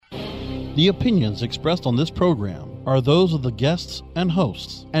The opinions expressed on this program are those of the guests and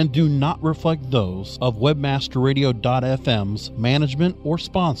hosts and do not reflect those of WebmasterRadio.fm's management or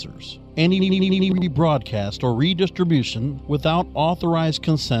sponsors. Any broadcast or redistribution without authorized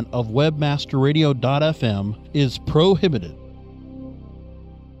consent of WebmasterRadio.fm is prohibited.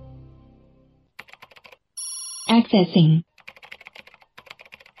 Accessing.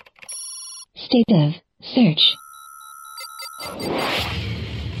 State of search.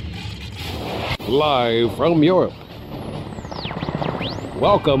 Live from Europe.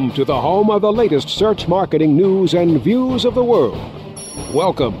 Welcome to the home of the latest search marketing news and views of the world.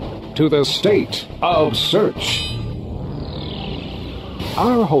 Welcome to the State of Search.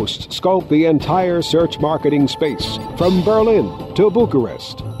 Our hosts scope the entire search marketing space, from Berlin to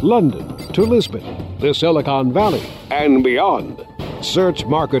Bucharest, London to Lisbon, the Silicon Valley, and beyond. Search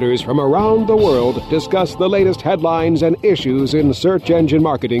marketers from around the world discuss the latest headlines and issues in search engine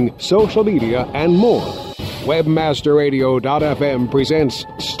marketing, social media, and more. WebmasterRadio.fm presents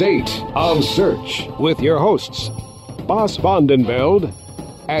State of Search with your hosts, Bas van den Velde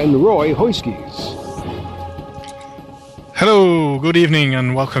and Roy Huiskes. Hello, good evening,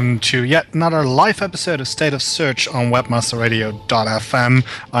 and welcome to yet another live episode of State of Search on WebmasterRadio.fm.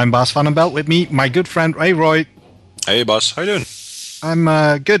 I'm Bas van den Velde. With me, my good friend Roy. Hey, Bas. How you doing? I'm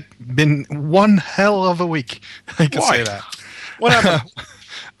good. Been one hell of a week. I can say that. What happened?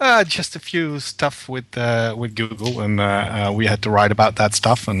 Just a few stuff with Google, and we had to write about that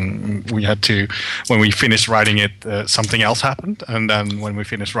stuff. And we had to, when we finished writing it, something else happened, and then when we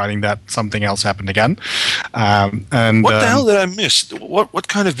finished writing that, something else happened again. And what the hell did I miss? What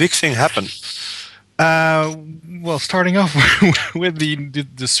kind of big thing happened? Well, starting off with the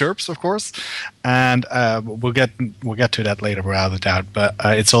SERPs, of course, and we'll get to that later, without a doubt. But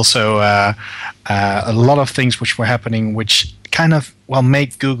it's also a lot of things which were happening, which kind of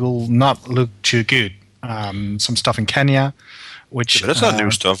make Google not look too good. Some stuff in Kenya, which that's not new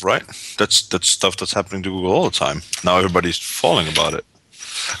stuff, right? That's stuff that's happening to Google all the time. Now everybody's falling about it.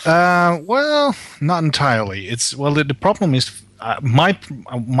 Well, not entirely. The problem is. My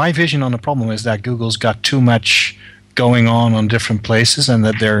vision on the problem is that Google's got too much going on different places, and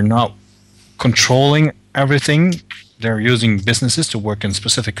that they're not controlling everything. They're using businesses to work in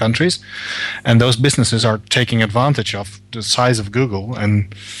specific countries, and those businesses are taking advantage of the size of Google,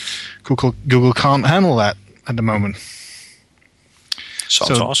 and Google can't handle that at the moment.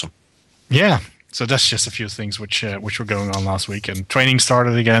 Sounds awesome. Yeah. So that's just a few things which were going on last week, and training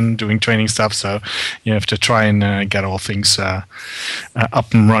started again, doing training stuff. So you have to try and get all things up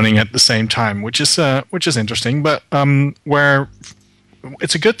and running at the same time, which is interesting. But where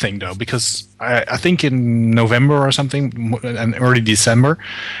it's a good thing though, because I think in November or something, and early December,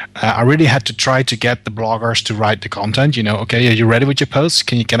 I really had to try to get the bloggers to write the content. Okay, are you ready with your post?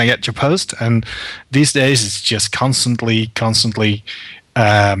 Can I get your post? And these days it's just constantly.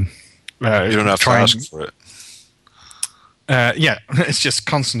 You don't have to ask for it. Yeah, it's just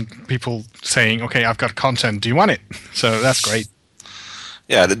constant people saying, okay, I've got content, do you want it? So that's great.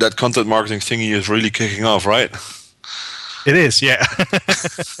 Yeah, that content marketing thingy is really kicking off, right? It is, yeah.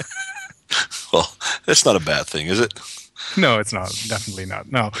 Well, that's not a bad thing, is it? No, it's not. Definitely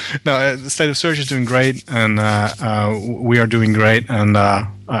not. No. The State of Search is doing great, and we are doing great, and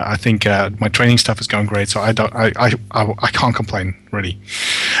I think my training stuff is going great. So I can't complain really.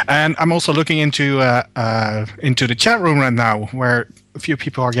 And I'm also looking into the chat room right now, where a few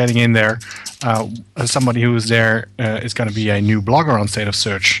people are getting in there. Somebody who is there is going to be a new blogger on State of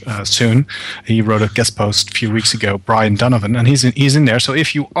Search soon. He wrote a guest post a few weeks ago, Brian Donovan, and he's in there. So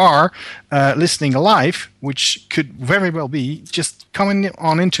if you are listening live, which could very well be, just come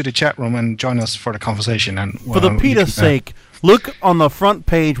on into the chat room and join us for the conversation. And for the Peter's sake, look on the front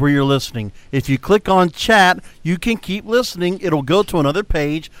page where you're listening. If you click on chat, you can keep listening. It'll go to another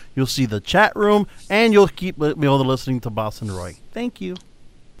page. You'll see the chat room, and you'll keep be able to listening to Bas and Roy. Thank you.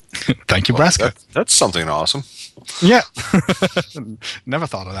 Thank you, Braska. That's something awesome. Yeah. Never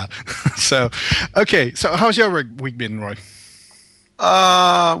thought of that. So, okay. So how's your week been, Roy?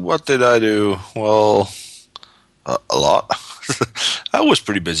 What did I do? Well, a lot. I was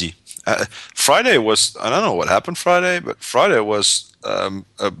pretty busy. Friday was, I don't know what happened Friday, but Friday was a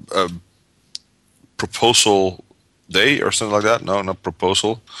proposal day or something like that. No, not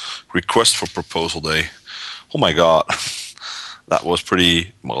proposal. Request for proposal day. Oh my God. That was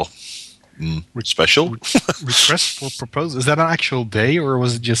pretty, special. Request for proposal? Is that an actual day, or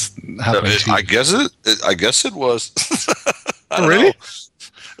was it just happening? I guess it was. I really? Know.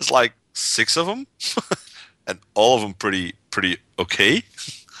 It's like 6 of them, and all of them pretty okay.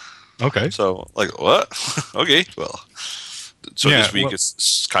 Okay. So, like, what? Okay, well. So this week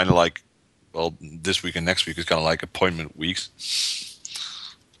it's kind of like well, this week and next week is kind of like appointment weeks.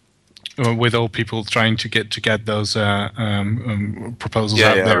 With all people trying to get those proposals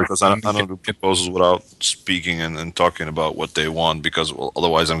out there. Because I don't do proposals without speaking and talking about what they want, because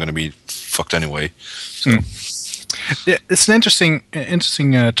otherwise I'm going to be fucked anyway. So. Yeah, it's an interesting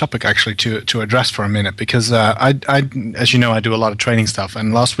topic actually to address for a minute, because I as you know, I do a lot of training stuff,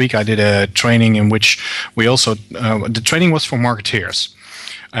 and last week I did a training in which we also the training was for marketeers.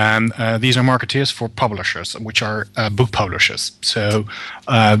 And these are marketeers for publishers, which are book publishers. So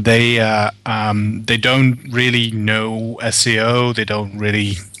they don't really know SEO. They don't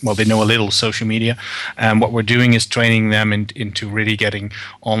really, well, they know a little social media. And what we're doing is training them into really getting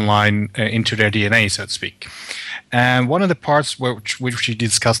online into their DNA, so to speak. And one of the parts which we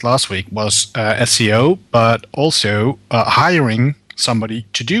discussed last week was SEO, but also hiring somebody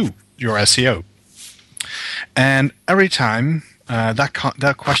to do your SEO. And every time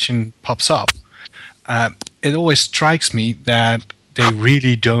that question pops up, it always strikes me that they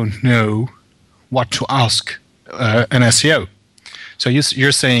really don't know what to ask an SEO. So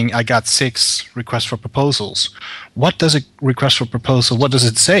you're saying I got 6 requests for proposals. What does a request for proposal? What does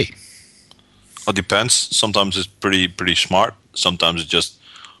it say? It depends. Sometimes it's pretty smart. Sometimes it's just,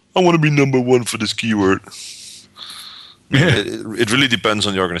 I want to be number 1 for this keyword. It really depends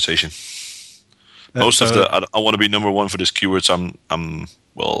on the organization. Most of the I want to be number 1 for this keywords.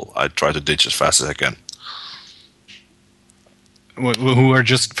 I try to ditch as fast as I can. Who are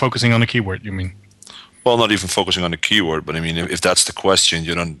just focusing on the keyword, you mean? Well, not even focusing on the keyword, but I mean, if that's the question,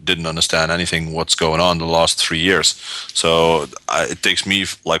 you didn't understand anything what's going on the last 3 years. So it takes me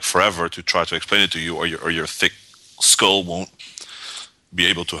like forever to try to explain it to you, or your thick skull won't be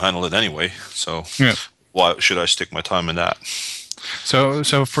able to handle it anyway. So why should I stick my time in that? So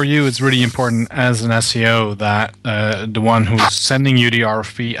for you, it's really important as an SEO that the one who's sending you the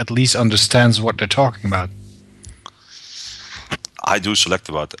RFP at least understands what they're talking about. I do select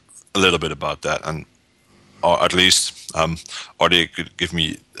a little bit about that, or at least, or they could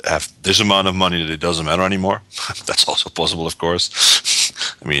have this amount of money that it doesn't matter anymore. That's also possible, of course.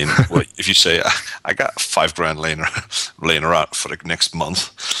 I mean, if you say I got $5,000 laying around for the next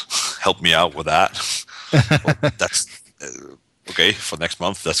month, help me out with that. Well, that's. Okay, for next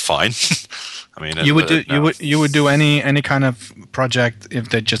month, that's fine. I mean, you would do any kind of project if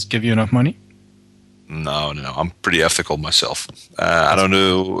they just give you enough money? No. I'm pretty ethical myself. I don't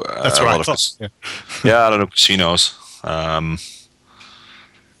do that's a right. lot of I don't do casinos.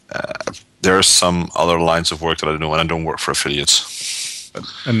 There are some other lines of work that I do, and I don't work for affiliates.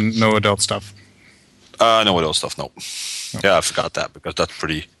 And no adult stuff. No adult stuff. No. Yeah, I forgot that, because that's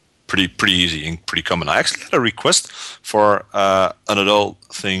pretty easy and pretty common. I actually had a request for an adult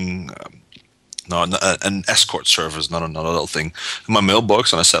thing, an escort service, not an adult thing, in my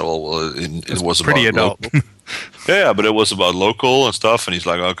mailbox, and I said, well, it was pretty about adult. Yeah, but it was about local and stuff, and he's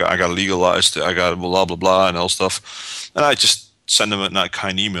like, okay, I got legalized, I got blah blah blah and all stuff, and I just sent him a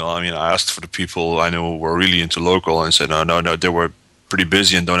kind email. I mean, I asked for the people I knew were really into local, and said no, they were pretty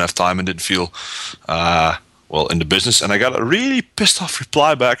busy and don't have time and didn't feel in the business. And I got a really pissed off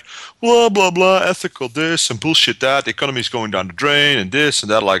reply back, blah, blah, blah, ethical this and bullshit that, the economy is going down the drain and this and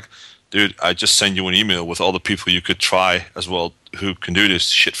that. Like, dude, I just sent you an email with all the people you could try as well who can do this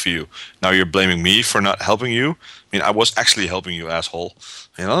shit for you. Now you're blaming me for not helping you? I mean, I was actually helping you, asshole.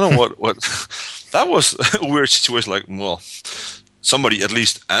 I mean, I don't know what that was a weird situation. Like, well, somebody at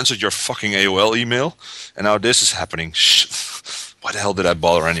least answered your fucking AOL email, and now this is happening. Why the hell did I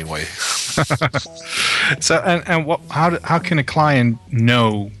bother anyway? So, and what? How can a client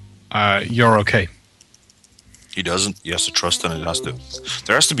know you're okay? He doesn't. He has to trust, and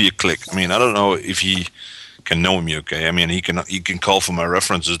there has to be a click. I mean, I don't know if he can know me okay. I mean, he can call for my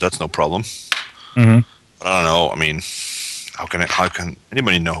references. That's no problem. Mm-hmm. But I don't know. I mean, how can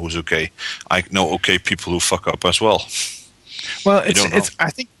anybody know who's okay? I know okay people who fuck up as well. Well, I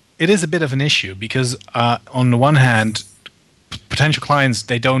think it is a bit of an issue because on the one hand, potential clients,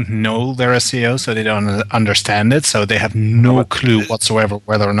 they don't know their SEO, so they don't understand it, so they have no clue whatsoever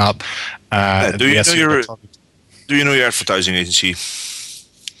whether or not do you know your advertising agency?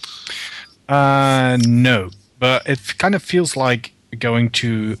 No, but it kind of feels like going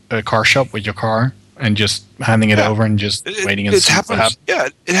to a car shop with your car and just handing it over and just waiting and see what happens. Yeah,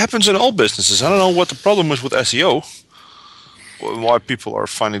 it happens in all businesses. I don't know what the problem is with SEO. Why people are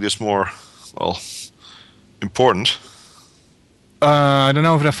finding this more, important. I don't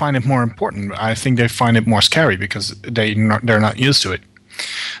know if they find it more important. I think they find it more scary because they're not used to it.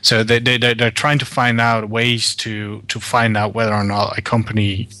 So they're trying to find out ways to find out whether or not a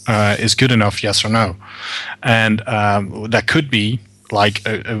company is good enough, yes or no. And that could be like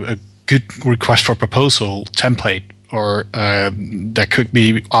a good request for proposal template, or that could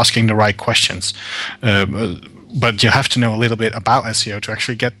be asking the right questions. But you have to know a little bit about SEO to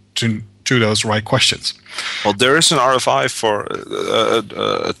actually get to those right questions. Well, there is an RFI for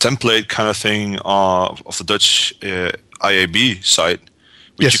a template kind of thing of the Dutch IAB site,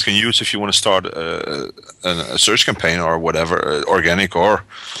 which you can use if you want to start a search campaign or whatever, organic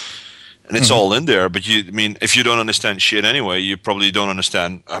and it's all in there. But if you don't understand shit anyway, you probably don't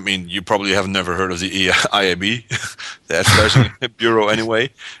understand. I mean, you probably have never heard of the IAB, the Advertising Bureau anyway.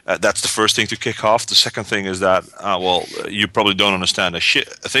 That's the first thing to kick off. The second thing is that, you probably don't understand a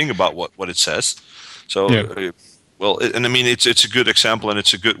thing about what it says. So, it's a good example, and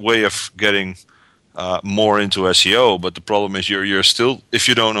it's a good way of getting more into SEO. But the problem is you're still, if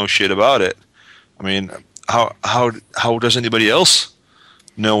you don't know shit about it, I mean, how does anybody else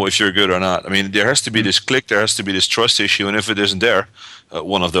know if you're good or not? I mean, there has to be this click, there has to be this trust issue, and if it isn't there,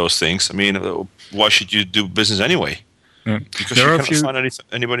 one of those things, I mean, why should you do business anyway? Because there you can't find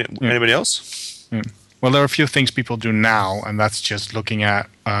anybody else. Well, there are a few things people do now, and that's just looking at.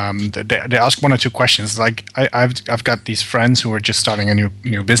 They ask one or two questions. Like I've got these friends who are just starting a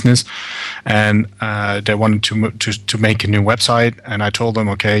new business, and they wanted to make a new website, and I told them,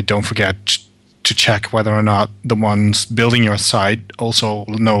 okay, don't forget to check whether or not the ones building your site also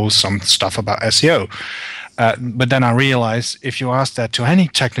know some stuff about SEO. But then I realized if you ask that to any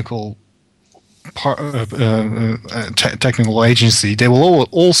technical technical agency, they will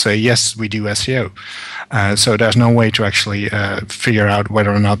all say, yes, we do SEO. So there's no way to actually figure out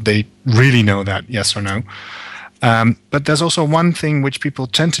whether or not they really know that, yes or no. But there's also one thing which people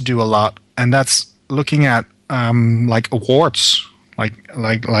tend to do a lot, and that's looking at like awards, like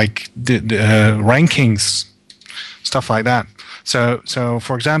the rankings, stuff like that. So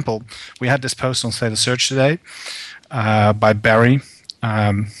for example, we had this post on State of Search today by Barry,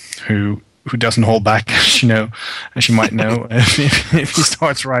 who doesn't hold back, as you might know, if he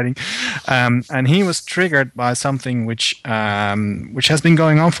starts writing. And he was triggered by something which has been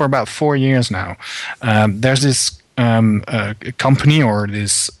going on for about 4 years now. There's this a company, or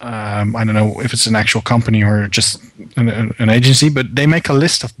this I don't know if it's an actual company or just an agency, but they make a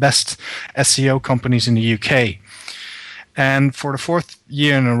list of best SEO companies in the UK. And for the 4th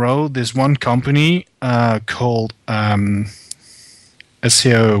year in a row, this one company called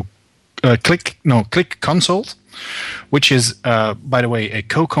SEO Click Consult, which is by the way a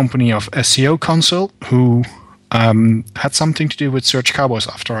co-company of SEO Consult, who had something to do with Search Cowboys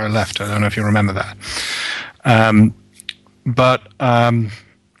after I left. I don't know if you remember that.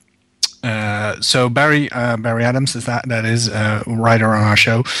 So Barry Adams is that is a writer on our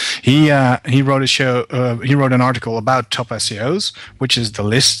show. He wrote an article about top SEOs, which is the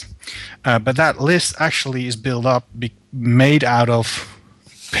list. But that list actually is made out of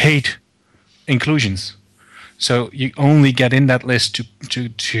paid inclusions. So you only get in that list to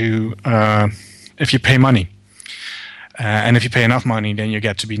if you pay money. And if you pay enough money, then you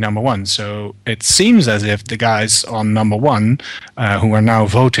get to be number one. So it seems as if the guys on number one, who are now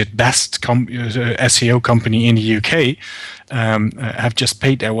voted best SEO company in the UK, have just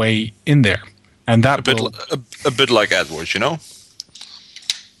paid their way in there. And that a bit like AdWords,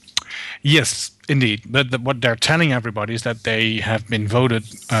 Yes, indeed. But what they're telling everybody is that they have been voted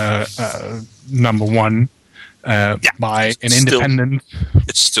number one by an independent.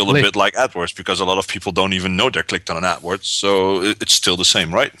 It's still a bit like AdWords, because a lot of people don't even know they're clicked on an AdWords, so it's still the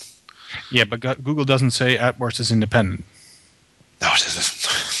same, right? Yeah, but Google doesn't say AdWords is independent. No,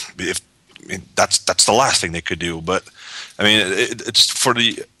 that's the last thing they could do. But I mean, it's for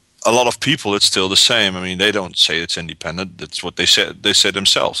a lot of people, it's still the same. I mean, they don't say it's independent. That's what they said. They said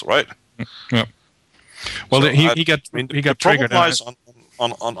themselves, right? Yeah. Well, so he got triggered.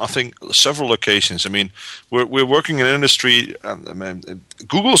 On I think several occasions. I mean, we're working in an industry.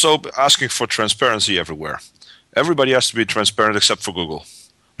 Google's asking for transparency everywhere. Everybody has to be transparent except for Google.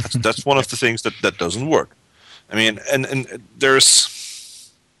 That's one of the things that doesn't work. I mean, and there's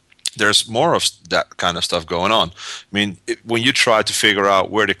more of that kind of stuff going on. I mean, when you try to figure out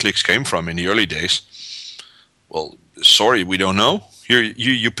where the clicks came from in the early days, well, sorry, we don't know. Here,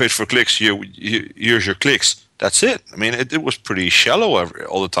 you paid for clicks. Here's your clicks. That's it. I mean, it was pretty shallow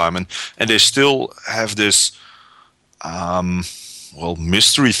all the time, and they still have this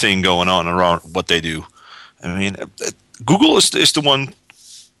mystery thing going on around what they do. I mean, Google is the one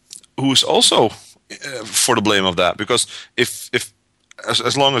who's also for the blame of that, because if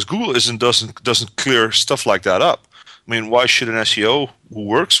as long as Google doesn't clear stuff like that up, I mean, why should an SEO who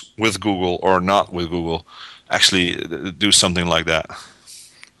works with Google or not with Google actually do something like that?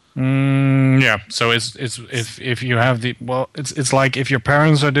 Yeah. So it's if you have it's like if your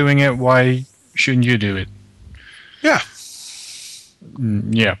parents are doing it, why shouldn't you do it? Yeah.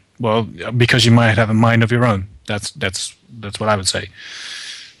 Yeah. Well, because you might have a mind of your own. That's what I would say.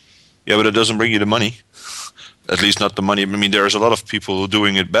 Yeah, but it doesn't bring you the money. At least not the money. I mean, there's a lot of people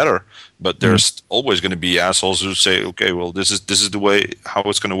doing it better, but there's always going to be assholes who say, "Okay, well, this is the way how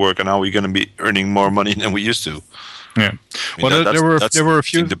it's going to work, and how we're going to be earning more money than we used to." Yeah. I mean, There were a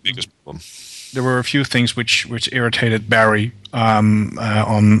few. the biggest problem. There were a few things which irritated Barry on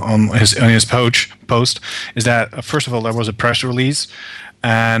his post. Is that first of all there was a press release,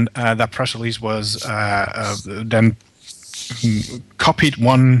 and that press release was then copied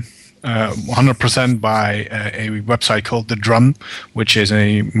 100% by a website called The Drum, which is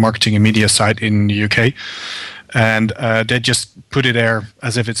a marketing and media site in the UK, and they just put it there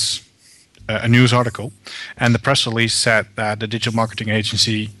as if it's a news article. And the press release said that the digital marketing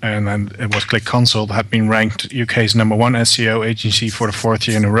agency, and then it was Click Consult, had been ranked UK's #1 SEO agency for the 4th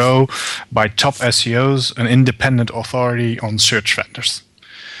year in a row by Top SEOs, an independent authority on search vendors.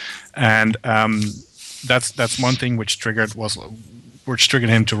 And that's one thing which triggered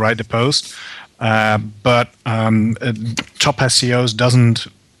him to write the post. But Top SEOs doesn't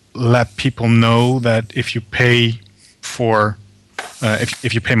let people know that if you pay for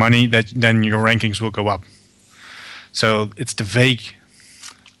if you pay money, that then your rankings will go up. So it's the vague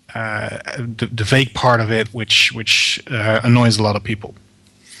the vague part of it which annoys a lot of people.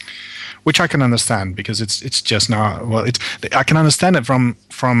 Which I can understand, because it's just not, well, I can understand it from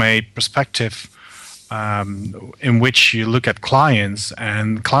a perspective in which you look at clients,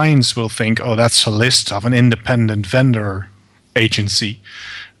 and clients will think, oh, that's a list of an independent vendor agency,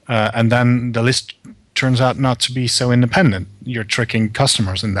 and then the list turns out not to be so independent. You're tricking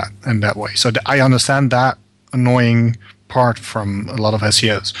customers in that way. So I understand that annoying part from a lot of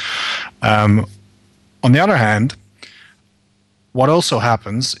SEOs. On the other hand, what also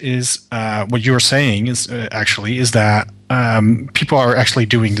happens is what you're saying is that people are actually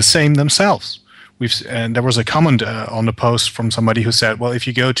doing the same themselves. And there was a comment on the post from somebody who said, well, if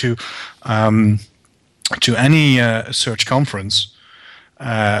you go to any search conference,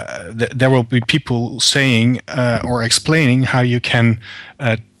 there will be people saying or explaining how you can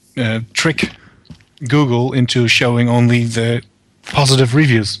trick Google into showing only the positive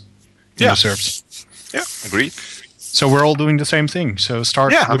reviews in the SERPs. Yeah, agreed. So we're all doing the same thing. So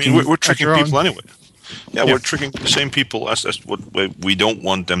start. Yeah, I mean, we're tricking people anyway. Yeah, Yeah. we're tricking the same people as what we don't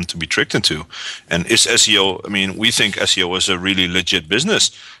want them to be tricked into. And is SEO, I mean, we think SEO is a really legit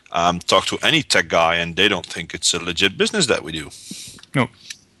business. Talk to any tech guy and they don't think it's a legit business that we do. No.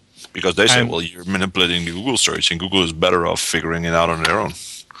 Because they say, well, you're manipulating the Google search and Google is better off figuring it out on their own.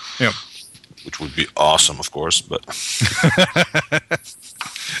 Yeah. Which would be awesome, of course, but...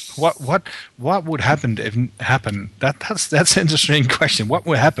 What would happen that's an interesting question. What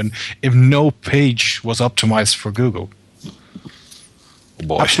would happen if no page was optimized for Google? Oh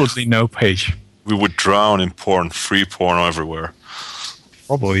boy. Absolutely no page. We would drown in porn, free porn everywhere.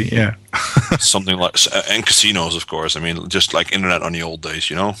 Probably, yeah. Something like, and casinos, of course. I mean, just like internet on the old days,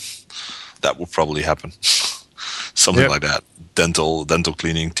 you know? That would probably happen. Something like that. Dental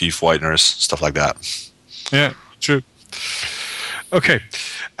cleaning, teeth whiteners, stuff like that. Yeah, true. Okay.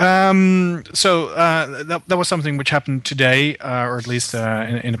 So that was something which happened today, or at least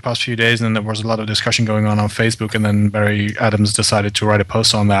in the past few days, and there was a lot of discussion going on Facebook, and then Barry Adams decided to write a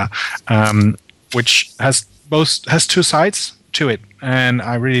post on that, which has two sides to it, and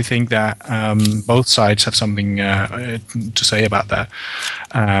I really think that both sides have something to say about that,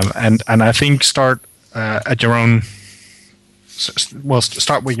 and I think start at your own. Well,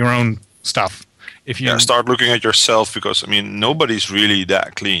 start with your own stuff. If you start looking at yourself, because I mean nobody's really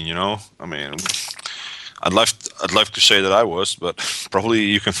that clean, you know. I mean, I'd like to say that I was, but probably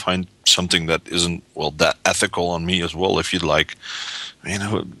you can find something that isn't that ethical on me as well, if you'd like. You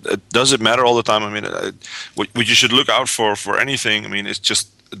know, does it matter all the time? I mean, what you should look out for anything. I mean, it's just,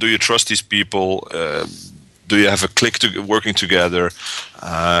 do you trust these people? Do you have a click working together?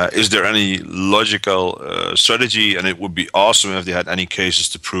 Is there any logical strategy? And it would be awesome if they had any cases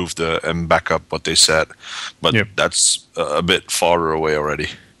to prove and back up what they said. But that's a bit farther away already.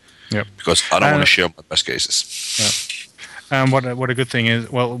 Yep. Because I don't want to share my best cases. Yeah. What a good thing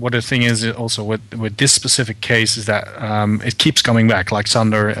is, what the thing is also with this specific case is that it keeps coming back. Like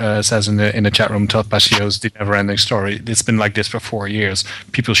Sander says in the chat room, Top SEO's the never-ending story. It's been like this for 4 years.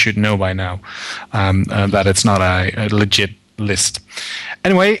 People should know by now that it's not a legit list.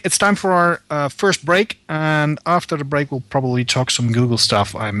 Anyway, it's time for our first break, and after the break, we'll probably talk some Google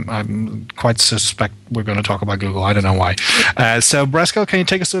stuff. I'm quite suspect we're going to talk about Google. I don't know why. So, Brasco, can you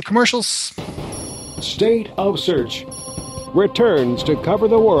take us to the commercials? State of Search returns to cover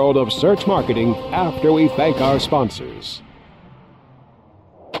the world of search marketing after we thank our sponsors.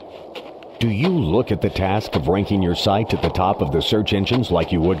 Do you look at the task of ranking your site at the top of the search engines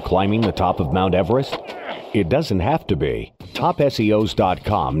like you would climbing the top of Mount Everest? It doesn't have to be.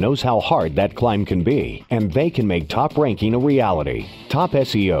 TopSEOs.com knows how hard that climb can be, and they can make top ranking a reality. Top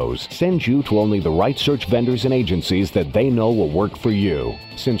SEOs sends you to only the right search vendors and agencies that they know will work for you.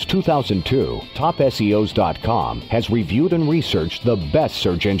 Since 2002, TopSEOs.com has reviewed and researched the best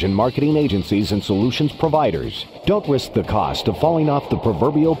search engine marketing agencies and solutions providers. Don't risk the cost of falling off the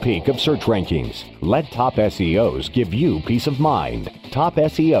proverbial peak of search rankings. Let Top SEOs give you peace of mind.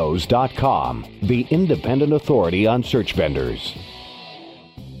 TopSEOs.com, the independent authority on search vendors.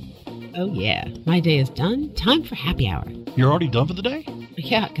 Oh yeah, my day is done. Time for happy hour. You're already done for the day?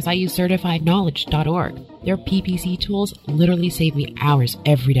 Yeah, because I use CertifiedKnowledge.org. Their PPC tools literally save me hours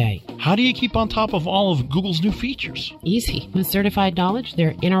every day. How do you keep on top of all of Google's new features? Easy. With Certified Knowledge,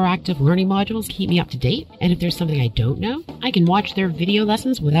 their interactive learning modules keep me up to date, and if there's something I don't know, I can watch their video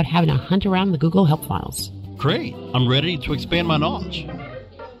lessons without having to hunt around the Google help files. Great. I'm ready to expand my knowledge.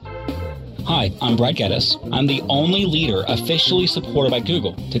 Hi, I'm Brad Geddes. I'm the only leader officially supported by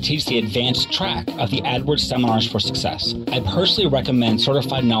Google to teach the advanced track of the AdWords Seminars for Success. I personally recommend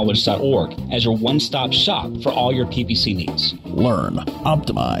CertifiedKnowledge.org as your one-stop shop for all your PPC needs. Learn,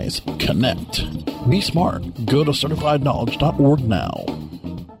 optimize, connect. Be smart. Go to CertifiedKnowledge.org now.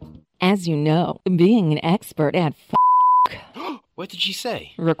 As you know, being an expert at What did she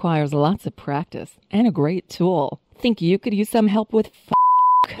say? requires lots of practice and a great tool. Think you could use some help with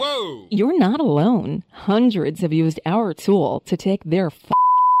Whoa! You're not alone. Hundreds have used our tool to take their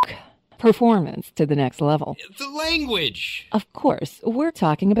performance to the next level. The language! Of course, we're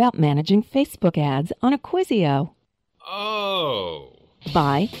talking about managing Facebook ads on Acquisio. Oh.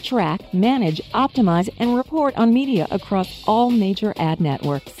 Buy, track, manage, optimize, and report on media across all major ad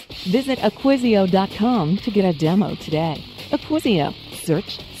networks. Visit Acquisio.com to get a demo today. Acquisio.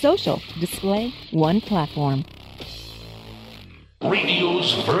 Search, social, display, one platform.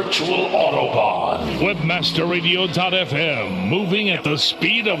 Radio's virtual Autobahn. Webmasterradio.fm, moving at the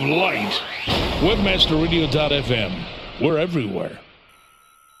speed of light. Webmasterradio.fm, we're everywhere.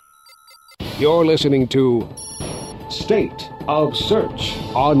 You're listening to State of Search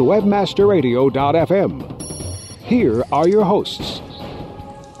on Webmasterradio.fm. Here are your hosts.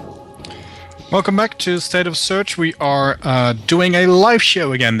 Welcome back to State of Search. We are doing a live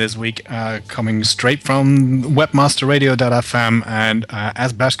show again this week, coming straight from webmasterradio.fm. And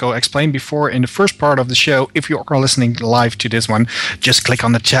as Basco explained before in the first part of the show, if you are listening live to this one, just click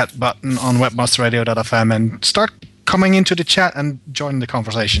on the chat button on webmasterradio.fm and start coming into the chat and join the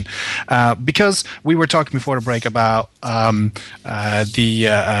conversation. Because we were talking before the break about the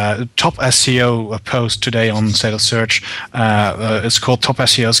top SEO post today on State of Search. It's called Top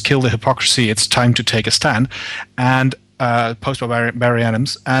SEOs Kill the Hypocrisy. It's time to take a stand. And post by Barry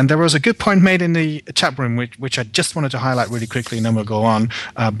Adams. And there was a good point made in the chat room, which I just wanted to highlight really quickly, and then we'll go on,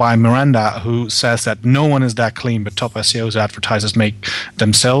 by Miranda, who says that no one is that clean, but top SEOs advertisers make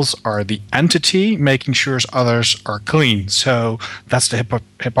themselves are the entity making sure others are clean. So that's the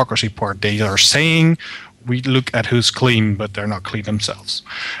hypocrisy part. They are saying we look at who's clean, but they're not clean themselves.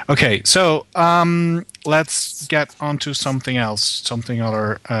 Okay, so let's get on to something else, something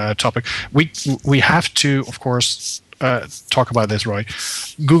other topic. We have to, of course, talk about this, Roy.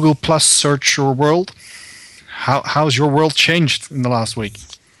 Google Plus Search Your World. How's your world changed in the last week?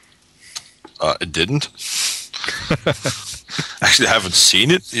 It didn't. Actually, I haven't seen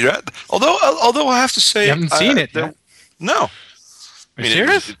it yet. Although I have to say, you haven't seen it. No. Are you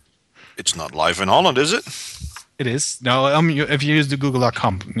serious? It's not live in Holland, is it? It is. No, if you use the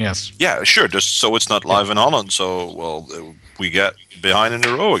Google.com, yes. Yeah, sure. So it's not live in Holland. So, well, we get behind in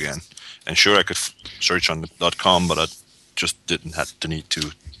a row again. And sure, I could search on the .com, but I just didn't have the need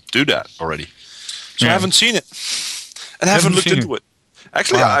to do that already. So I haven't seen it. And I haven't looked into it.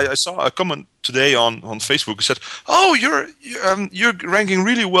 Actually, I saw a comment today on Facebook that said, "Oh, you're ranking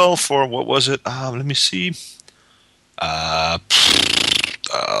really well for what was it? Let me see.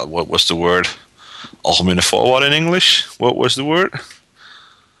 What was the word? Algemene voorwaarden in English. What was the word?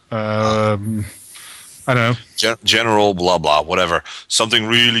 I don't know. General blah blah whatever. Something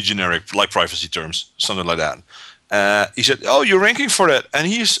really generic, like privacy terms, something like that." He said, "Oh, you're ranking for that," and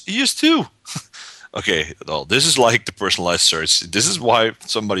he is too. Okay, well, this is like the personalized search. This is why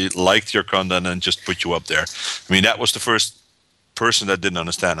somebody liked your content and just put you up there. I mean, that was the first person that didn't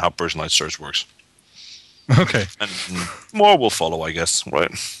understand how personalized search works. Okay. And more will follow, I guess,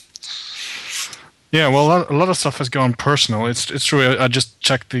 right? Yeah, well, a lot of stuff has gone personal. It's true. I just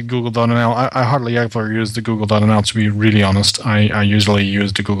checked the Google.nl. I hardly ever use the Google.nl, to be really honest. I usually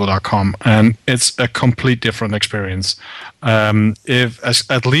use the Google.com, and it's a complete different experience.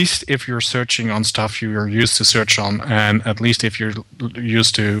 At least if you're searching on stuff you're used to search on, and at least if you're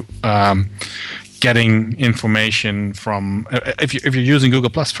used to getting information from, if you're using Google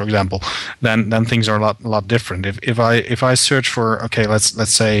Plus, for example, then things are a lot different. If I search for, okay, let's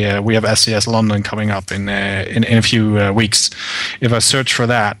say we have SCS London coming up in a few weeks. If I search for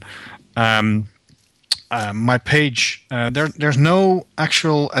that, my page there's no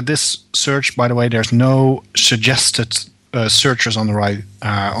actual at this search. By the way, there's no suggested searches on the right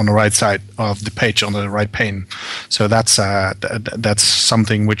side of the page, on the right pane. So that's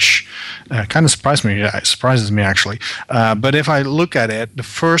something which kind of surprises me actually. But if I look at it, the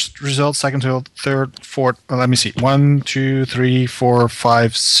first result, second, third, fourth. Let me see. 1, 2, 3, 4,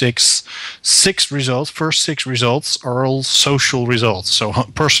 5, 6 results. First 6 results are all social results, so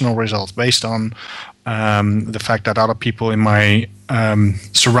personal results based on the fact that other people in my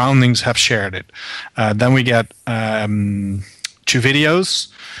surroundings have shared it. Then we get 2 videos,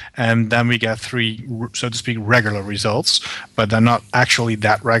 and then we get 3, so to speak, regular results, but they're not actually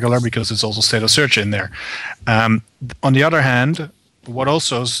that regular because it's also state of search in there. On the other hand, what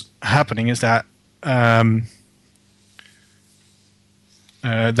also is happening is that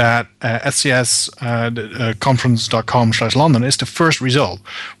SCS conference.com/London is the first result,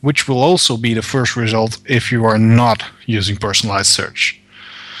 which will also be the first result if you are not using personalized search.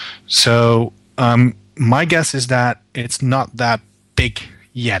 So my guess is that it's not that big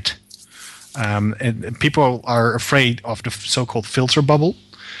yet. People are afraid of the so-called filter bubble,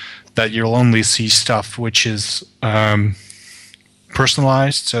 that you'll only see stuff which is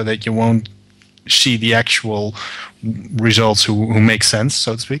personalized, so that you won't see the actual results who make sense,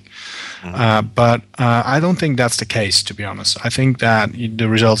 so to speak. But I don't think that's the case, to be honest. I think that the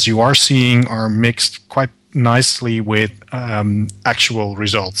results you are seeing are mixed quite nicely with actual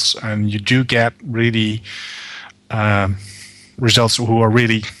results, and you do get really results who are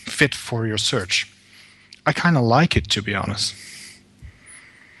really fit for your search. I kind of like it, to be honest.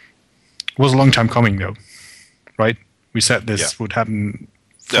 It was a long time coming, though, right? We said this would happen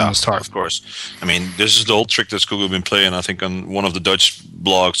from the start. Of course. I mean, this is the whole trick that Google have been playing. I think on one of the Dutch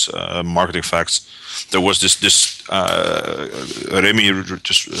blogs, Marketing Facts, there was this Remy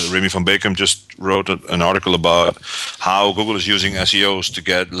van Beekem just wrote an article about how Google is using SEOs to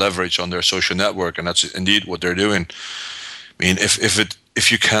get leverage on their social network, and that's indeed what they're doing. I mean,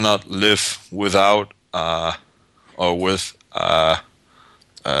 if you cannot live without or with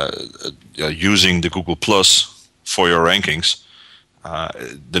using the Google Plus for your rankings,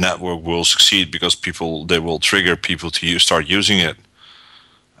 the network will succeed because they will trigger people to start using it,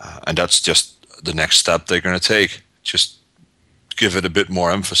 and that's just the next step they're going to take. Just give it a bit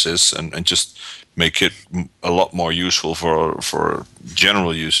more emphasis and just make it a lot more useful for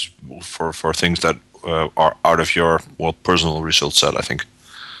general use for things that are out of your personal result set, I think.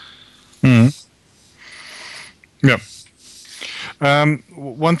 Yeah.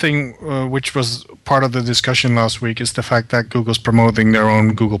 One thing which was part of the discussion last week is the fact that Google's promoting their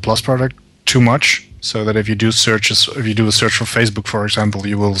own Google Plus product too much, so that if you do a search for Facebook, for example,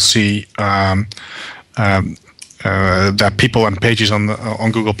 you will see that people and pages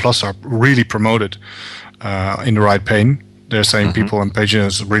on Google Plus are really promoted in the right pane. They're saying people and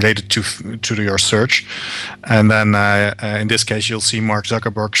pages related to your search, and then in this case you'll see Mark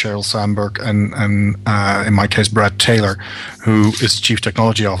Zuckerberg, Sheryl Sandberg, and in my case Brad Taylor, who is Chief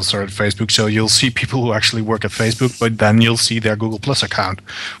Technology Officer at Facebook. So you'll see people who actually work at Facebook, but then you'll see their Google Plus account,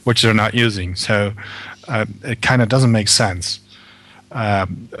 which they're not using. So it kind of doesn't make sense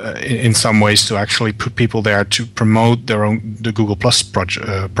in some ways to actually put people there to promote the Google Plus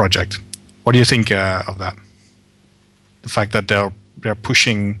project. What do you think of that? The fact that they're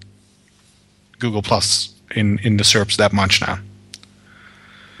pushing Google Plus in the SERPs that much now.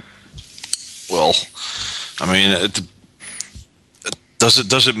 Well, I mean,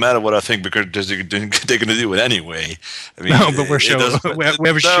 does it matter what I think, because they're going to do it anyway? I mean, no, but we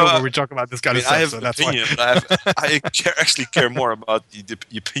have a show where we talk about this kind of stuff. I have so an that's opinion, why. but I actually care more about the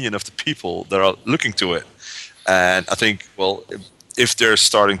opinion of the people that are looking to it. And I think, well, if they're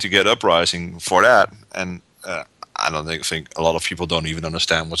starting to get uprising for that, and I don't think a lot of people don't even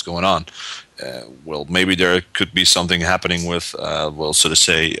understand what's going on. Well, maybe there could be something happening with, so to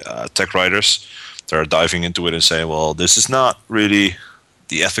say, tech writers that are diving into it and saying, well, this is not really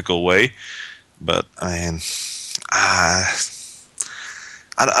the ethical way. But I mean,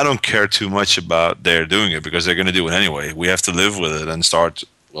 I don't care too much about their doing it because they're going to do it anyway. We have to live with it and start.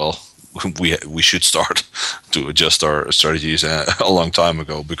 Well, we should start to adjust our strategies a long time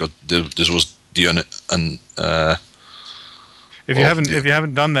ago because this was the If you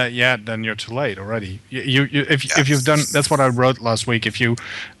haven't done that yet, then you're too late already. If you've done, that's what I wrote last week. If you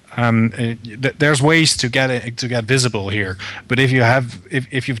there's ways to get visible here, but if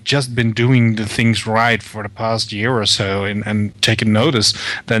you've just been doing the things right for the past year or so and taken notice,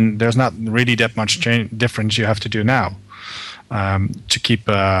 then there's not really that much difference you have to do now to keep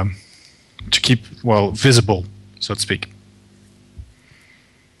visible, so to speak.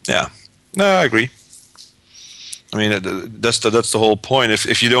 Yeah, no, I agree. I mean, that's the whole point.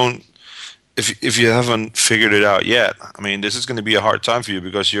 If you haven't figured it out yet, I mean, this is going to be a hard time for you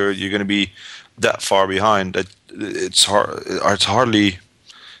because you're going to be that far behind that it's hard. It's hardly,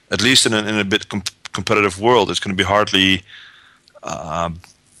 at least in a bit competitive world, it's going to be hardly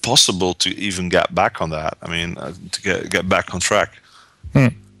possible to even get back on that. I mean, to get back on track.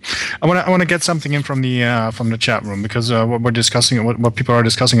 I want to get something in from the chat room because what we're discussing, what people are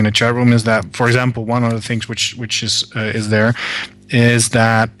discussing in the chat room is that, for example, one of the things which is there is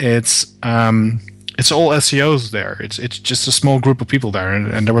that it's all SEOs there. It's just a small group of people there,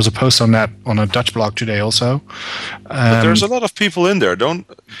 and there was a post on that on a Dutch blog today also. But there's a lot of people in there.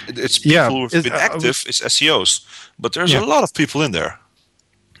 It's people who've been active. It's SEOs, but there's a lot of people in there.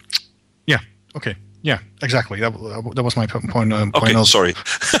 Yeah. Okay. Yeah, exactly. That was my point. Okay, also. Sorry.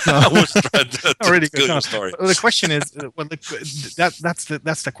 I was trying to really good. no, story. The question is,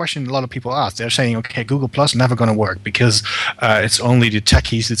 that's the question a lot of people ask. They're saying, okay, Google Plus never going to work because it's only the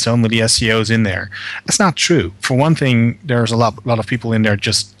techies, it's only the SEOs in there. That's not true. For one thing, there's a lot of people in there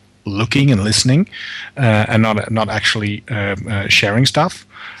just looking and listening, and not actually sharing stuff.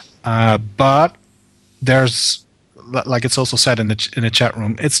 But there's, like it's also said in the chat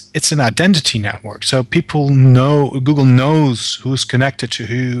room, it's an identity network. So people know, Google knows who's connected to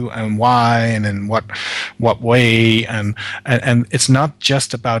who and why and in what way, and it's not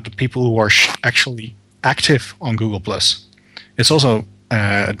just about the people who are actually active on Google Plus. It's also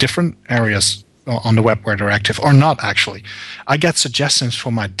different areas on the web where they're active or not actually. I get suggestions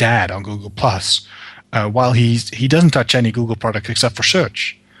from my dad on Google Plus while he doesn't touch any Google product except for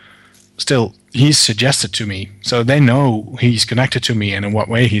search. Still, he's suggested to me, so they know he's connected to me and in what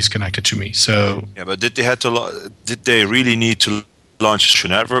way he's connected to me. So yeah, but did they really need to launch a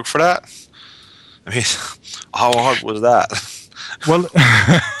social network for that? I mean, how hard was that? Well,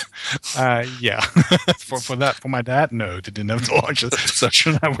 yeah, for my dad, no, they didn't have to launch a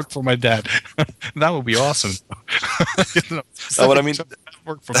social network for my dad. That would be awesome. No, but I mean,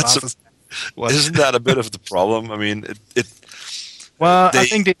 isn't that a bit of the problem? I mean, Well, I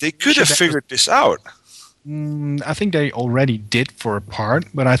think they could have figured this out. I think they already did for a part,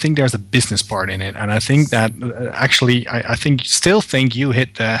 but I think there's a business part in it, and I think that actually, I still think you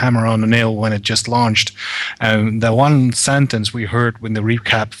hit the hammer on the nail when it just launched. The one sentence we heard when the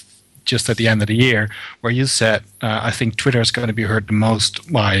recap just at the end of the year, where you said, "I think Twitter is going to be hurt the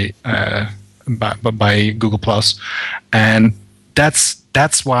most by Google Plus," and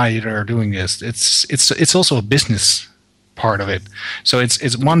that's why they're doing this. It's also a business part of it. So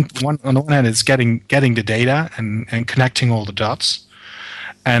it's one on the one hand, it's getting the data and connecting all the dots,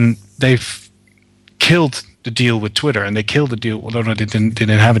 and they've killed the deal with Twitter, and they killed the deal. Although they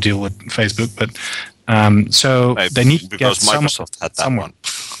didn't have a deal with Facebook, but so they need to get Microsoft had that one.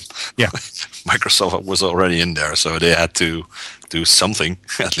 Yeah, Microsoft was already in there, so they had to do something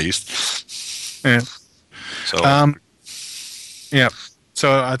at least. Yeah. So yeah.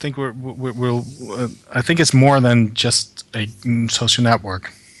 So I think we'll. I think it's more than just a social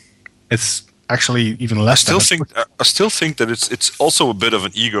network. It's actually even less. I still think that it's also a bit of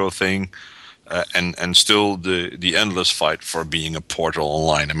an ego thing, and still the endless fight for being a portal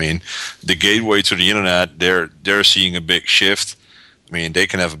online. I mean, the gateway to the internet, they're seeing a big shift. I mean, they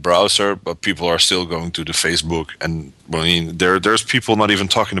can have a browser, but people are still going to the Facebook, and I mean, there's people not even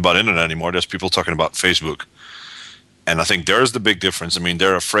talking about internet anymore. There's people talking about Facebook. And I think there's the big difference. I mean,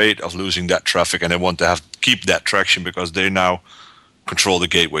 they're afraid of losing that traffic, and they want to keep that traction because they now control the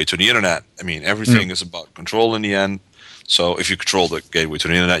gateway to the internet. I mean, everything is about control in the end. So if you control the gateway to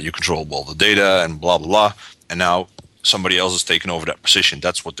the internet, you control all the data and blah, blah, blah. And now somebody else is taking over that position.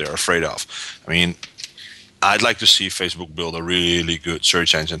 That's what they're afraid of. I mean, I'd like to see Facebook build a really good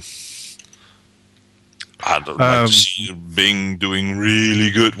search engine. I'd like to see Bing doing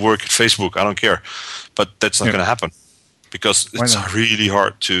really good work at Facebook. I don't care. But that's not going to happen. because it's really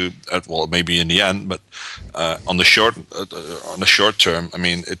hard to. Well, maybe in the end, but on the short term, I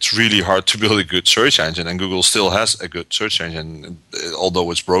mean, it's really hard to build a good search engine, and Google still has a good search engine, although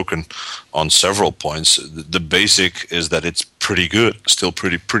it's broken on several points. The basic is that it's pretty good, still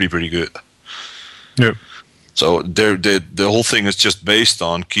pretty good. Yeah. So the whole thing is just based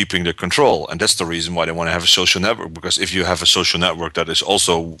on keeping the control, and that's the reason why they want to have a social network. Because if you have a social network that is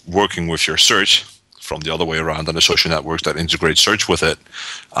also working with your search, from the other way around, and the social networks that integrate search with it,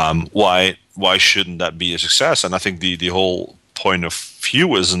 why shouldn't that be a success? And I think the whole point of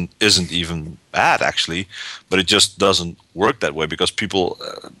view isn't even bad actually, but it just doesn't work that way because people.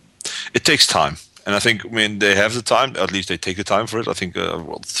 It takes time, and I think they have the time. At least they take the time for it. I think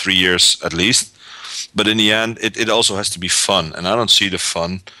 3 years at least. But in the end, it also has to be fun, and I don't see the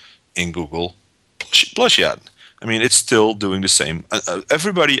fun in Google Plus yet. I mean, it's still doing the same.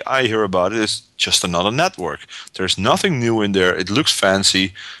 Everybody I hear about it is just another network. There's nothing new in there. It looks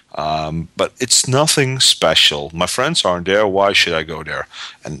fancy, but it's nothing special. My friends aren't there. Why should I go there?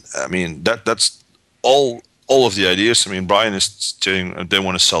 And I mean, that's all of the ideas. I mean, Brian is saying they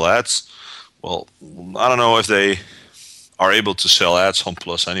want to sell ads. Well, I don't know if they are able to sell ads on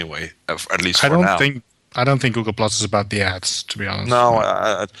Plus anyway, at least for now. I don't think Google Plus is about the ads, to be honest.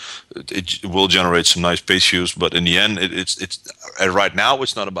 No, it will generate some nice page views, but in the end, it's right now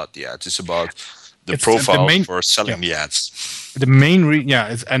it's not about the ads. It's about the profile for selling the ads. The main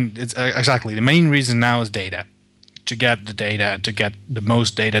exactly the main reason now is data. To get the data, to get the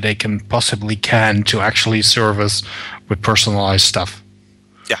most data they can to actually service with personalized stuff.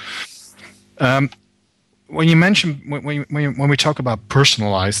 Yeah. When you mention when we talk about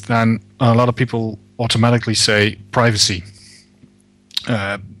personalized, then a lot of people automatically say privacy.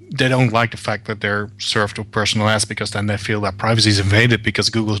 They don't like the fact that they're served with personal ads because then they feel that privacy is invaded because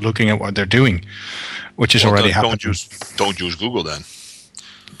Google's looking at what they're doing, which is already happening. Don't use Google then.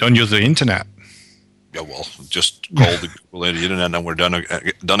 Don't use the internet. Yeah, well, just call the internet and we're done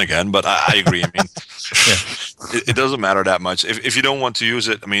again. But I agree. I mean, it doesn't matter that much. If you don't want to use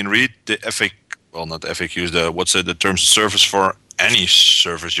it, I mean, read the FAQ. Well, not the FAQs. The terms of service for any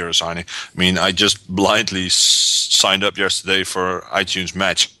service you're assigning. I mean, I just blindly signed up yesterday for iTunes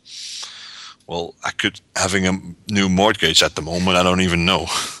Match. Well, I could having a new mortgage at the moment. I don't even know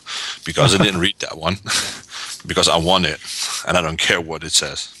because I didn't read that one because I want it and I don't care what it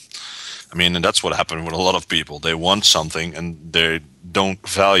says. I mean, and that's what happened with a lot of people. They want something and they don't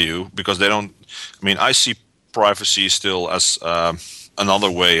value because they don't. I mean, I see privacy still as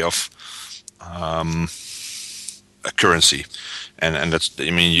another way of a currency, and that's. I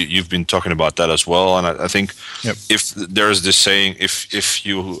mean, you've been talking about that as well, and I think if there's this saying, if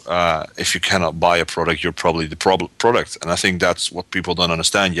you cannot buy a product, you're probably the product, and I think that's what people don't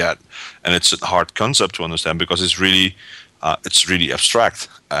understand yet, and it's a hard concept to understand because it's really abstract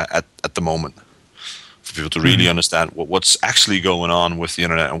at the moment for people to really understand what's actually going on with the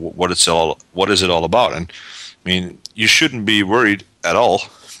internet and what is it all about. And I mean, you shouldn't be worried at all.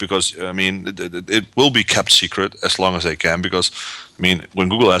 Because, I mean, it will be kept secret as long as they can. Because, I mean, when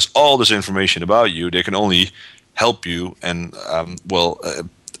Google has all this information about you, they can only help you and,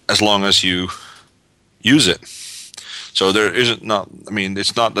 as long as you use it. So there isn't not, I mean,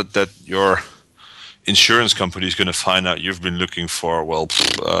 it's not that your insurance company is going to find out you've been looking for,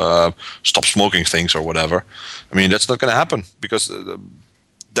 stop smoking things or whatever. I mean, that's not going to happen because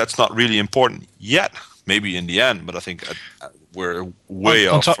that's not really important yet. Maybe in the end, but I think we're way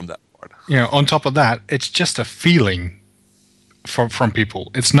off from that part. On top of that, it's just a feeling from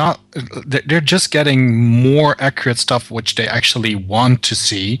people. It's not. They're just getting more accurate stuff, which they actually want to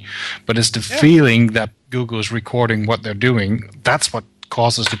see, but it's the feeling that Google is recording what they're doing. That's what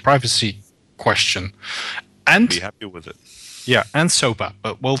causes the privacy question. And be happy with it. Yeah, and SOPA,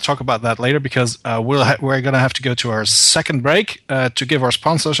 but we'll talk about that later because we're going to have to go to our second break to give our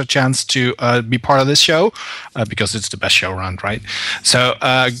sponsors a chance to be part of this show because it's the best show around, right? So,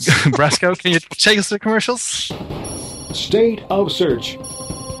 Brasco, can you take us to the commercials? State of Search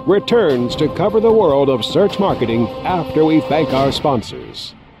returns to cover the world of search marketing after we thank our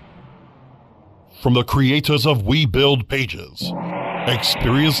sponsors. From the creators of We Build Pages,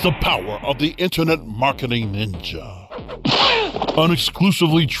 experience the power of the Internet Marketing Ninja. An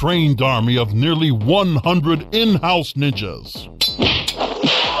exclusively trained army of nearly 100 in-house ninjas.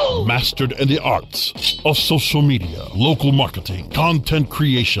 Mastered in the arts of social media, local marketing, content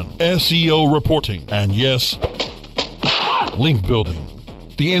creation, SEO reporting, and yes, link building.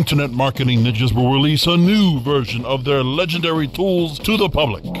 The Internet Marketing Ninjas will release a new version of their legendary tools to the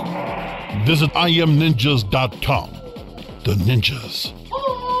public. Visit imninjas.com. The ninjas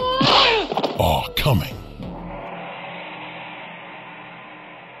are coming.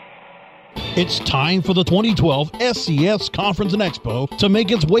 It's time for the 2012 SCS Conference and Expo to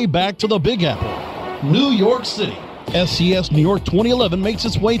make its way back to the Big Apple, New York City. SCS New York 2011 makes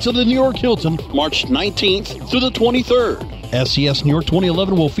its way to the New York Hilton March 19th through the 23rd. SCS New York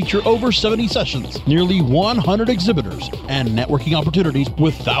 2011 will feature over 70 sessions, nearly 100 exhibitors, and networking opportunities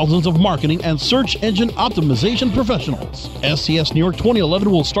with thousands of marketing and search engine optimization professionals. SCS New York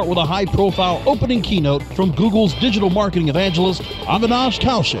 2011 will start with a high-profile opening keynote from Google's digital marketing evangelist, Avinash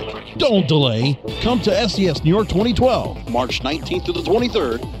Kaushik. Don't delay. Come to SCS New York 2012, March 19th to the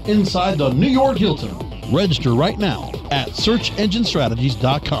 23rd, inside the New York Hilton. Register right now at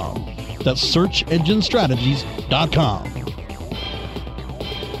searchenginestrategies.com. That's searchenginestrategies.com.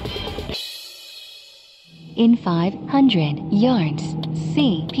 In 500 yards,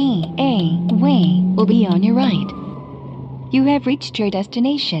 CPA Way will be on your right. You have reached your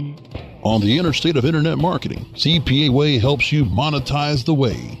destination. On the interstate of internet marketing, CPA Way helps you monetize the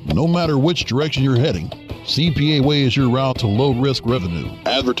way. No matter which direction you're heading, CPA Way is your route to low-risk revenue.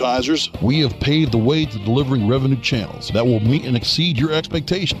 Advertisers, we have paved the way to delivering revenue channels that will meet and exceed your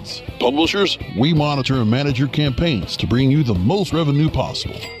expectations. Publishers, we monitor and manage your campaigns to bring you the most revenue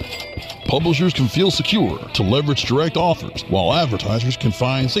possible. Publishers can feel secure to leverage direct offers, while advertisers can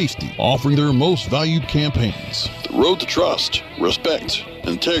find safety, offering their most valued campaigns. The road to trust, respect,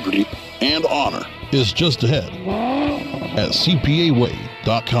 integrity, and honor is just ahead at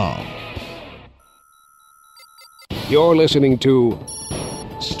CPAway.com. You're listening to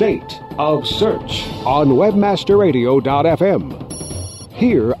State of Search on WebmasterRadio.fm.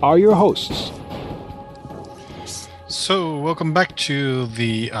 Here are your hosts. So, welcome back to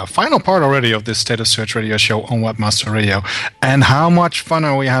the final part already of this State of Search radio show on Webmaster Radio. And how much fun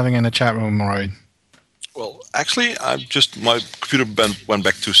are we having in the chat room, Roy? Well, actually, my computer went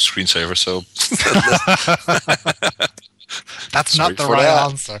back to screensaver, so that's not the right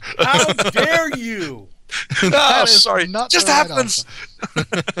answer. How dare you? No, sorry. Just happens.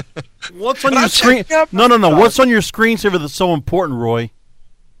 What's on your screen? No. What's on your screensaver that's so important, Roy?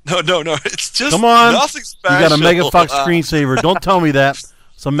 No. It's just come on. Nothing special. You got a Megafox screensaver. Don't tell me that.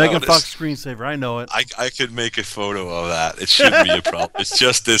 It's a Megafox screensaver. I know it. I could make a photo of that. It shouldn't be a problem. It's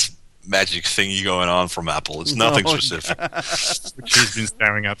just this magic thingy going on from Apple. It's nothing specific. Which he's been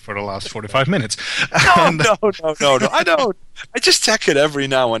staring at for the last 45 minutes. No. I don't. I just check it every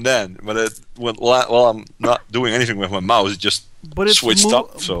now and then. But while I'm not doing anything with my mouse, it just switched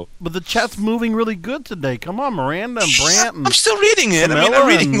up. So. But the chat's moving really good today. Come on, Miranda and Brant. I'm still reading it. I'm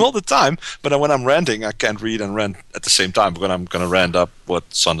reading all the time. But when I'm ranting, I can't read and rant at the same time because I'm going to rant up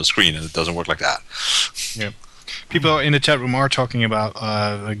what's on the screen, and it doesn't work like that. Yeah. People in the chat room are talking about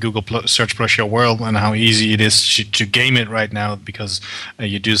Google Search Plus Your World and how easy it is to game it right now because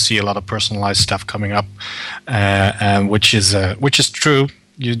you do see a lot of personalized stuff coming up, which is true.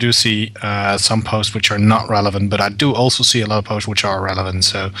 You do see some posts which are not relevant, but I do also see a lot of posts which are relevant.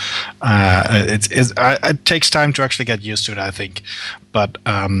 So it takes time to actually get used to it, I think. But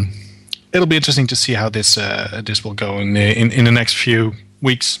it'll be interesting to see how this will go in the next few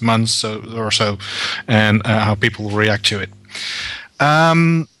weeks, months or so, and how people will react to it.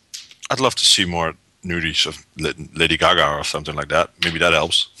 I'd love to see more nudies of Lady Gaga or something like that. Maybe that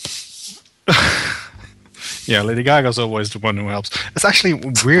helps. Yeah, Lady Gaga's always the one who helps. It's actually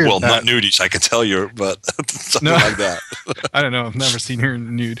weird. Well, not nudies, I can tell you, but something like that. I don't know. I've never seen her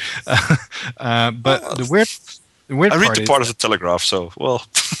nude. But the weird I read the part of the Telegraph, so well.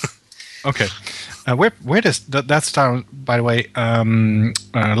 Okay. Where does that sound? By the way,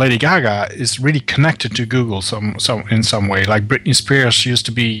 Lady Gaga is really connected to Google in some way. Like Britney Spears used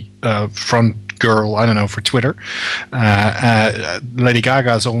to be front girl, I don't know, for Twitter. Lady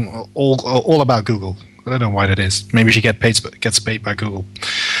Gaga is all about Google. I don't know why that is. Maybe she gets paid by Google.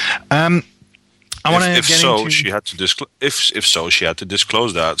 She had to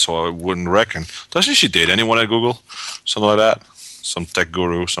disclose that. So I wouldn't reckon. Doesn't she date anyone at Google? Something like that. Some tech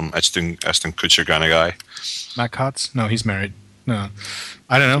guru, some Ashton Kutcher kind of guy. Matt Cutts? No, he's married. No,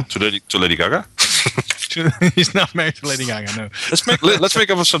 I don't know. To Lady Gaga? He's not married to Lady Gaga. No. Let's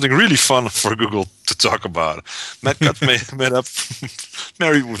make up something really fun for Google to talk about. Matt Cutts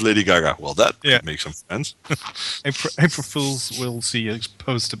married with Lady Gaga. Well, that makes some sense. April Fools will see a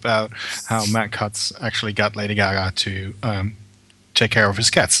post about how Matt Cutts actually got Lady Gaga to take care of his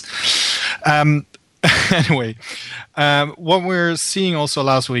cats. Anyway, what we're seeing also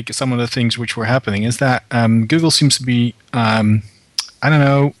last week, some of the things which were happening is that Google seems to be, kind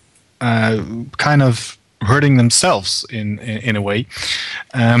of hurting themselves in a way.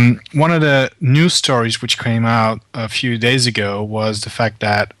 One of the news stories which came out a few days ago was the fact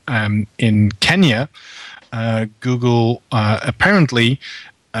that in Kenya, Google apparently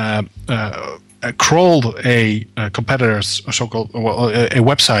crawled a competitor's so-called a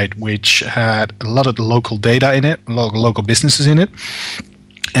website which had a lot of the local data in it, local businesses in it,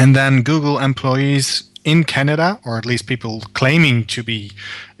 and then Google employees in Canada, or at least people claiming to be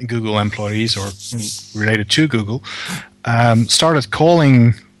Google employees or related to Google, started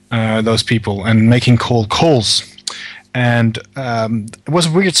calling those people and making cold calls. And it was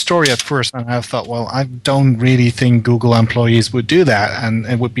a weird story at first, and I thought, well, I don't really think Google employees would do that, and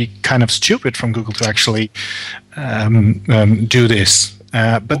it would be kind of stupid from Google to actually do this.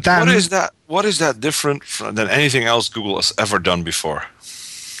 But then, What is that different than anything else Google has ever done before?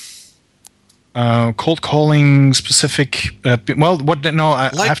 Cold calling specific. I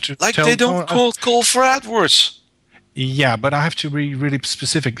have to tell. They don't cold call for AdWords. Yeah, but I have to be really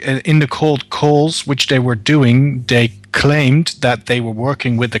specific. In the cold calls which they were doing, they claimed that they were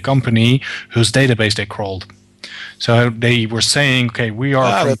working with the company whose database they crawled. So they were saying, okay, we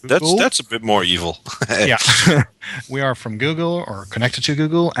are from Google. That's a bit more evil. Yeah. We are from Google or connected to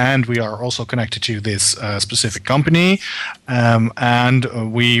Google, and we are also connected to this specific company, and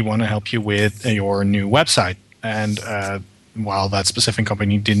we want to help you with your new website. And while that specific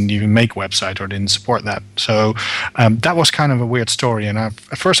company didn't even make a website or didn't support that. So that was kind of a weird story. And at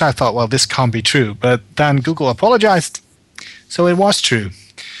first I thought, well, this can't be true. But then Google apologized. So it was true.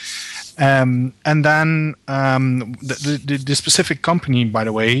 And then the specific company, by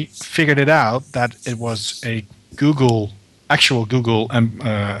the way, figured it out that it was a actual Google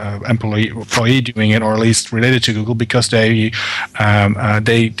employee doing it, or at least related to Google, because they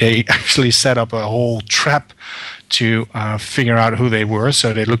actually set up a whole trap to figure out who they were.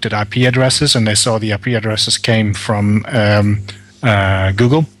 So they looked at IP addresses, and they saw the IP addresses came from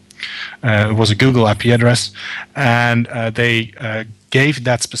Google. It was a Google IP address, and they gave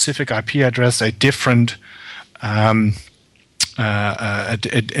that specific IP address a different, a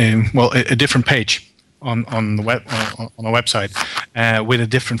different page on the web on a website with a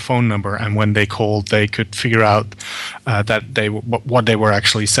different phone number, and when they called, they could figure out that what they were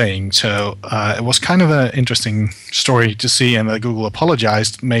actually saying. So it was kind of an interesting story to see, and that Google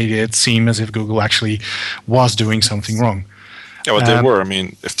apologized made it seem as if Google actually was doing something wrong. Yeah, but they were. I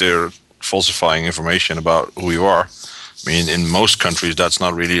mean, if they're falsifying information about who you are, I mean, in most countries that's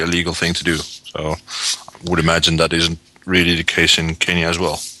not really a legal thing to do. So I would imagine that isn't really the case in Kenya as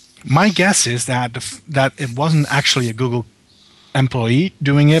well. My guess is that that it wasn't actually a Google employee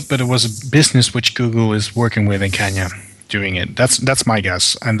doing it, but it was a business which Google is working with in Kenya doing it. That's my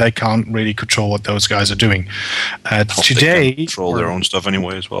guess, and they can't really control what those guys are doing. Today, they can control their own stuff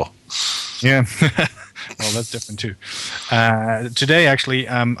anyway as well. Yeah, well, that's different too. Today, actually,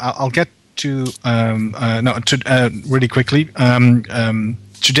 I'll get to really quickly.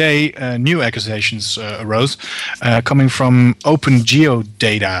 Today, new accusations arose coming from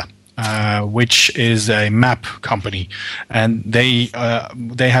OpenGeoData, which is a map company, and they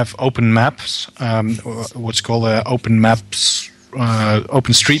have open maps, what's called open maps,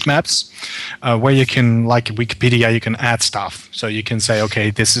 open street maps, where you can, like Wikipedia, you can add stuff. So you can say,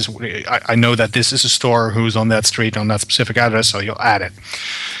 okay, this is I know that this is a store who's on that street on that specific address, so you'll add it.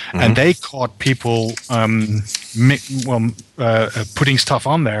 Mm-hmm. And they caught people putting stuff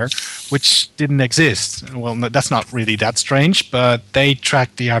on there which didn't exist. Well, that's not really that strange, but they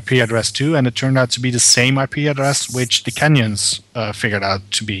tracked the IP address too, and it turned out to be the same IP address which the Kenyans figured out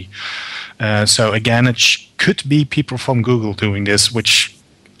to be. So again, it could be people from Google doing this, which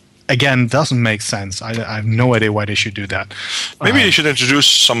again doesn't make sense. I have no idea why they should do that. Maybe they should introduce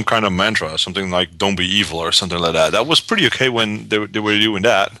some kind of mantra, something like "Don't be evil" or something like that. That was pretty okay when they were doing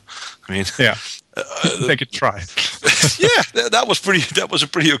that. I mean, yeah, they could try. Yeah, that was a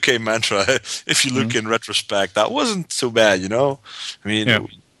pretty okay mantra. If you look in retrospect, that wasn't so bad, you know. I mean,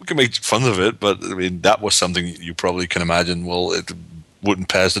 we can make fun of it, but I mean that was something you probably can imagine. Well, it wouldn't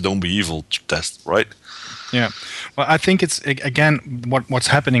pass the "Don't be evil" test, right? Yeah, well, I think it's again what's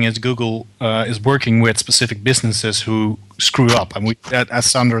happening is Google is working with specific businesses who screw up, and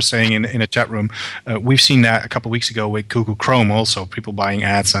as Sandra was saying in a chat room, we've seen that a couple of weeks ago with Google Chrome. Also, people buying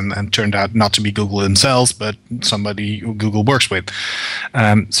ads and turned out not to be Google themselves, but somebody who Google works with.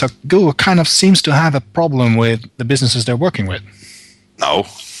 So Google kind of seems to have a problem with the businesses they're working with. No,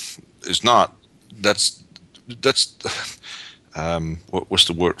 it's not. That's what was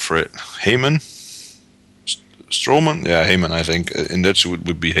the word for it? Heyman. Stroman? Yeah, Heyman, I think. In Dutch, it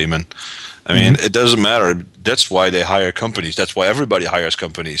would be Heyman. I mean, it doesn't matter. That's why they hire companies. That's why everybody hires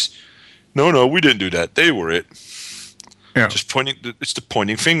companies. No, we didn't do that. They were it. Yeah. Just pointing. It's the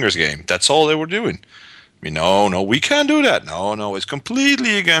pointing fingers game. That's all they were doing. I mean, no, we can't do that. No, it's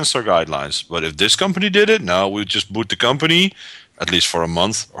completely against our guidelines. But if this company did it, no, we'll just boot the company at least for a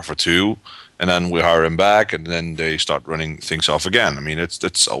month or for 2, and then we hire him back, and then they start running things off again. I mean,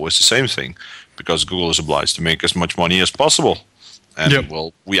 it's always the same thing, because Google is obliged to make as much money as possible. And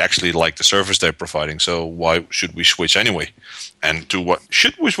well, we actually like the service they're providing, so why should we switch anyway? And to what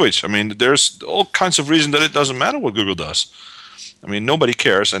should we switch? I mean, there's all kinds of reasons that it doesn't matter what Google does. I mean, nobody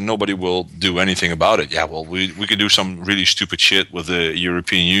cares, and nobody will do anything about it. Yeah, well, we could do some really stupid shit with the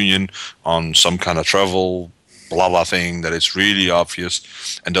European Union on some kind of travel blah blah thing that is really obvious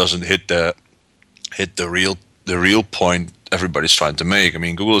and doesn't hit the real point everybody's trying to make. I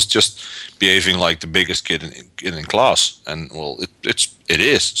mean, Google is just behaving like the biggest kid in class, and well, it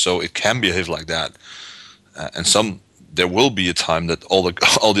is. So it can behave like that, and there will be a time that all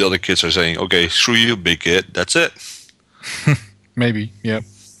the other kids are saying, "Okay, screw you, big kid. That's it." Maybe, yeah,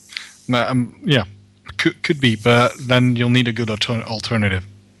 yeah, could be, but then you'll need a good alternative,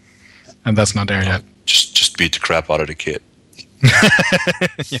 and that's not there yet. Just beat the crap out of the kid.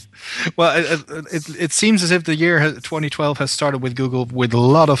 Yeah. Well, it seems as if the year 2012 has started with Google with a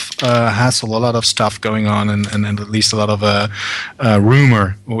lot of hassle, a lot of stuff going on, and at least a lot of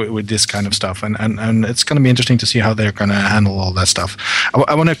rumor with this kind of stuff. And it's going to be interesting to see how they're going to handle all that stuff.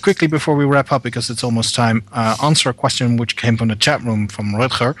 I want to quickly, before we wrap up, because it's almost time, answer a question which came from the chat room from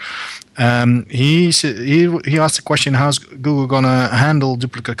Rutger. He asked the question: how's Google going to handle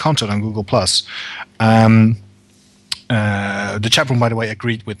duplicate content on Google+? The chat room, by the way,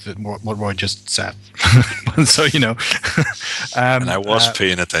 agreed with what Roy just said. So, you know. And I was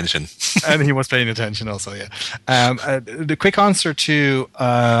paying attention. And he was paying attention also, yeah. The quick answer to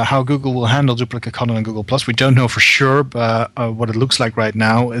how Google will handle duplicate content on Google+, we don't know for sure, but what it looks like right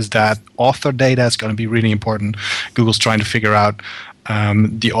now is that author data is going to be really important. Google's trying to figure out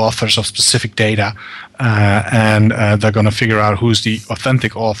the authors of specific data, and they're going to figure out who's the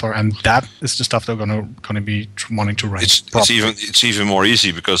authentic author, and that is the stuff they're going to be wanting to rank. It's even more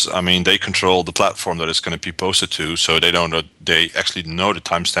easy, because I mean, they control the platform that it's going to be posted to, so they actually know the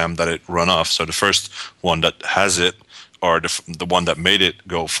timestamp that it run off. So the first one that has it, or the one that made it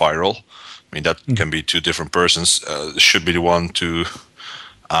go viral, I mean, that can be 2 different persons. Should be the one to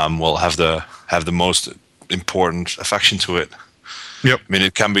have the most important affection to it. Yep. I mean,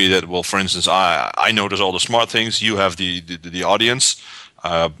 it can be that, well, for instance, I notice all the smart things. You have the audience.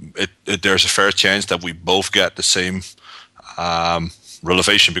 There's a fair chance that we both get the same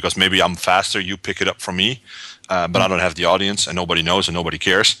relevation, because maybe I'm faster, you pick it up from me, but I don't have the audience, and nobody knows and nobody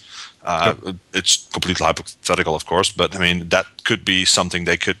cares. It's completely hypothetical, of course, but I mean, that could be something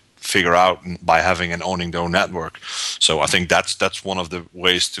they could figure out by having and owning their own network. So I think that's one of the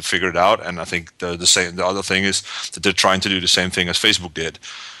ways to figure it out. And I think the other thing is that they're trying to do the same thing as Facebook did.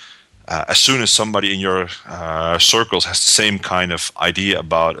 As soon as somebody in your circles has the same kind of idea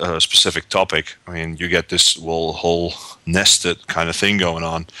about a specific topic, I mean, you get this whole nested kind of thing going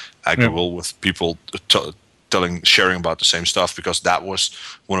on at Google, with people sharing about the same stuff, because that was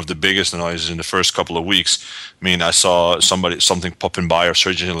one of the biggest noises in the first couple of weeks. I mean, I saw something popping by or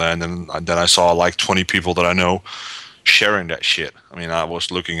search engine land, and then I saw like 20 people that I know sharing that shit. I mean, I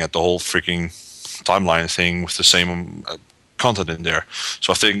was looking at the whole freaking timeline thing with the same content in there.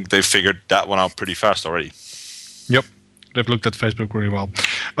 So I think they figured that one out pretty fast already. Yep. They've looked at Facebook really well.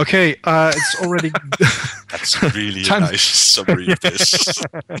 Okay, it's already... That's really a nice summary of this.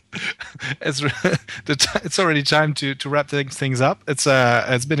 It's already time to wrap things up. It's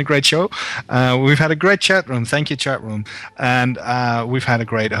been a great show. We've had a great chat room. Thank you, chat room. And we've had a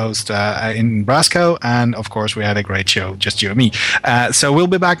great host in Brasco. And, of course, we had a great show, just you and me. So we'll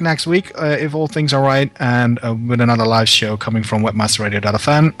be back next week, if all things are right, and with another live show coming from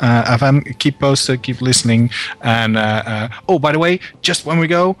webmasterradio.fm. Keep posted, keep listening, and... oh, by the way, just when we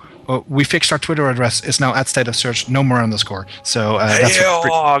go, we fixed our Twitter address. It's now @StateOfSearch, no more underscore. So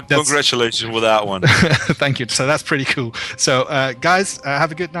congratulations with that one. Thank you. So that's pretty cool. So guys,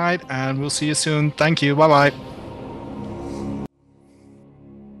 have a good night, and we'll see you soon. Thank you. Bye-bye.